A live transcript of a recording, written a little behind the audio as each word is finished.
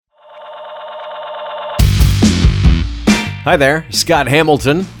Hi there, Scott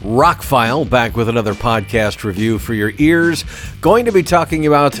Hamilton, Rockfile, back with another podcast review for your ears. Going to be talking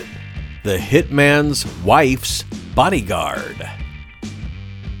about The Hitman's Wife's Bodyguard.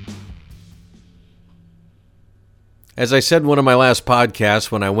 As I said in one of my last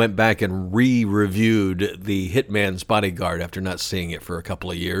podcasts, when I went back and re-reviewed The Hitman's Bodyguard after not seeing it for a couple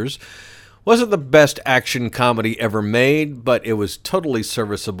of years, wasn't the best action comedy ever made, but it was totally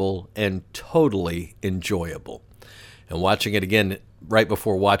serviceable and totally enjoyable. And watching it again right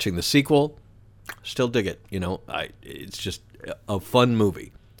before watching the sequel, still dig it. You know, it's just a fun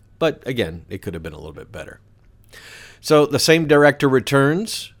movie. But again, it could have been a little bit better. So the same director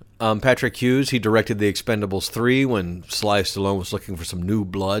returns. Patrick Hughes, he directed The Expendables 3 when Sly Stallone was looking for some new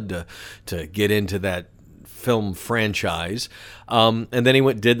blood to get into that film franchise. And then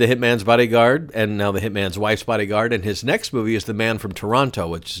he did The Hitman's Bodyguard, and now The Hitman's Wife's Bodyguard. And his next movie is The Man from Toronto,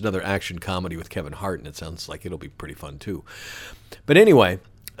 which is another action comedy with Kevin Hart, and it sounds like it'll be pretty fun too. But anyway,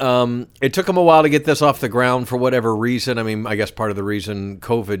 it took him a while to get this off the ground for whatever reason. I mean, I guess part of the reason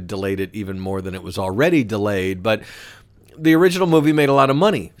COVID delayed it even more than it was already delayed, but the original movie made a lot of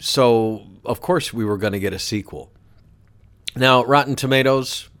money, so of course we were going to get a sequel. Now, Rotten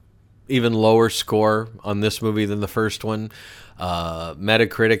Tomatoes, even lower score on this movie than the first one.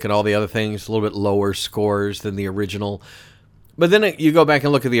 Metacritic and all the other things, a little bit lower scores than the original. But then you go back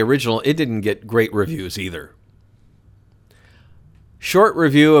and look at the original, it didn't get great reviews either. Short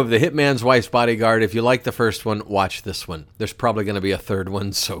review of The Hitman's Wife's Bodyguard. If you like the first one, watch this one. There's probably going to be a third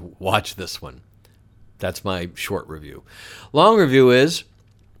one, so watch this one. That's my short review. Long review is,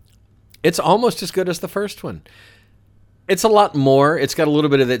 it's almost as good as the first one. It's a lot more. It's got a little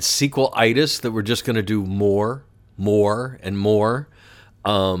bit of that sequel-itis that we're just going to do more, and more.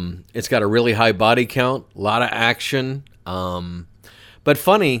 It's got a really high body count, a lot of action. But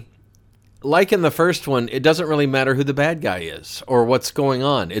funny, like in the first one, it doesn't really matter who the bad guy is or what's going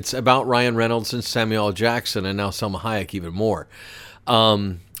on. It's about Ryan Reynolds and Samuel L. Jackson, and now Salma Hayek even more.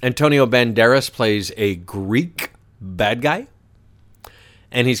 Antonio Banderas plays a Greek bad guy,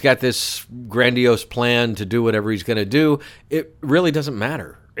 and he's got this grandiose plan to do whatever he's going to do. It really doesn't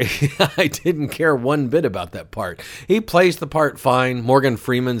matter. I didn't care one bit about that part. He plays the part fine. Morgan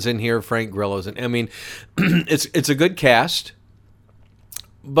Freeman's in here. Frank Grillo's in. I mean, it's a good cast,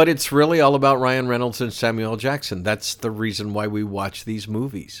 but it's really all about Ryan Reynolds and Samuel L. Jackson. That's the reason why we watch these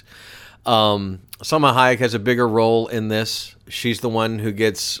movies. Salma Hayek has a bigger role in this. She's the one who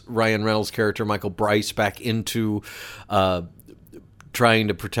gets Ryan Reynolds' character, Michael Bryce, back into trying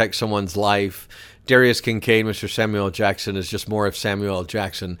to protect someone's life. Darius Kincaid, Mr. Samuel L. Jackson, is just more of Samuel L.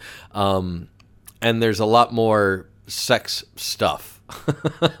 Jackson. And there's a lot more sex stuff.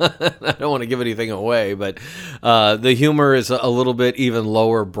 I don't want to give anything away, but the humor is a little bit even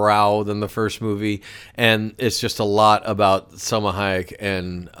lower brow than the first movie. And it's just a lot about Salma Hayek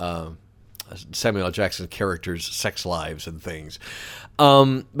and Samuel L. Jackson characters' sex lives and things.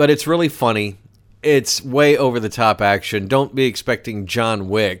 But it's really funny. It's way over-the-top action. Don't be expecting John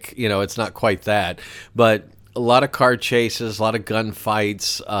Wick. You know, it's not quite that. But a lot of car chases, a lot of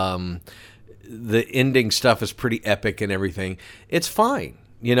gunfights. The ending stuff is pretty epic and everything. It's fine.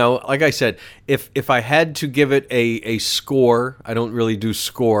 You know, like I said, if I had to give it a score, I don't really do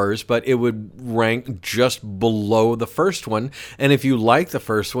scores, but it would rank just below the first one. And if you like the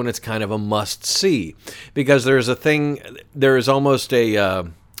first one, it's kind of a must-see. Because there is almost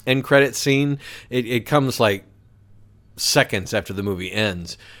a end credit scene. It comes like seconds after the movie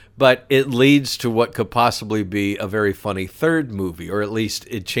ends. But it leads to what could possibly be a very funny third movie, or at least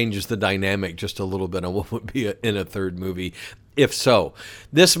it changes the dynamic just a little bit on what would be in a third movie, if so.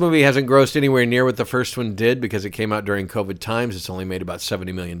 This movie hasn't grossed anywhere near what the first one did because it came out during COVID times. It's only made about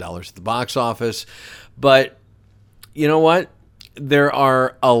 $70 million at the box office. But you know what? There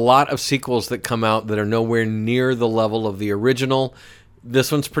are a lot of sequels that come out that are nowhere near the level of the original.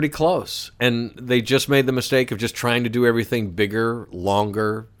 This one's pretty close, and they just made the mistake of just trying to do everything bigger,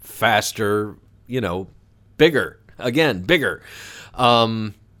 longer, faster, bigger. Again, bigger.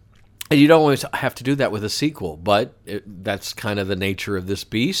 And you don't always have to do that with a sequel, but that's kind of the nature of this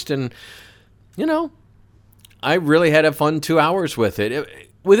beast, and, I really had a fun 2 hours with it.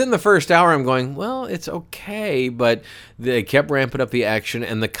 Within the first hour, I'm going, well, it's okay, but they kept ramping up the action,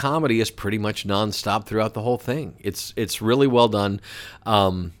 and the comedy is pretty much nonstop throughout the whole thing. It's really well done.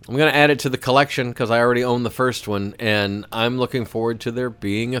 I'm going to add it to the collection because I already own the first one, and I'm looking forward to there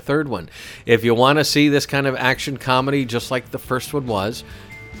being a third one. If you want to see this kind of action comedy just like the first one was,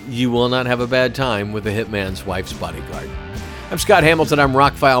 you will not have a bad time with The Hitman's Wife's Bodyguard. I'm Scott Hamilton. I'm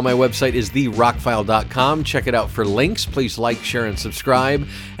Rockfile. My website is therockfile.com. Check it out for links. Please like, share, and subscribe.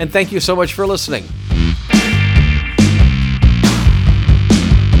 And thank you so much for listening.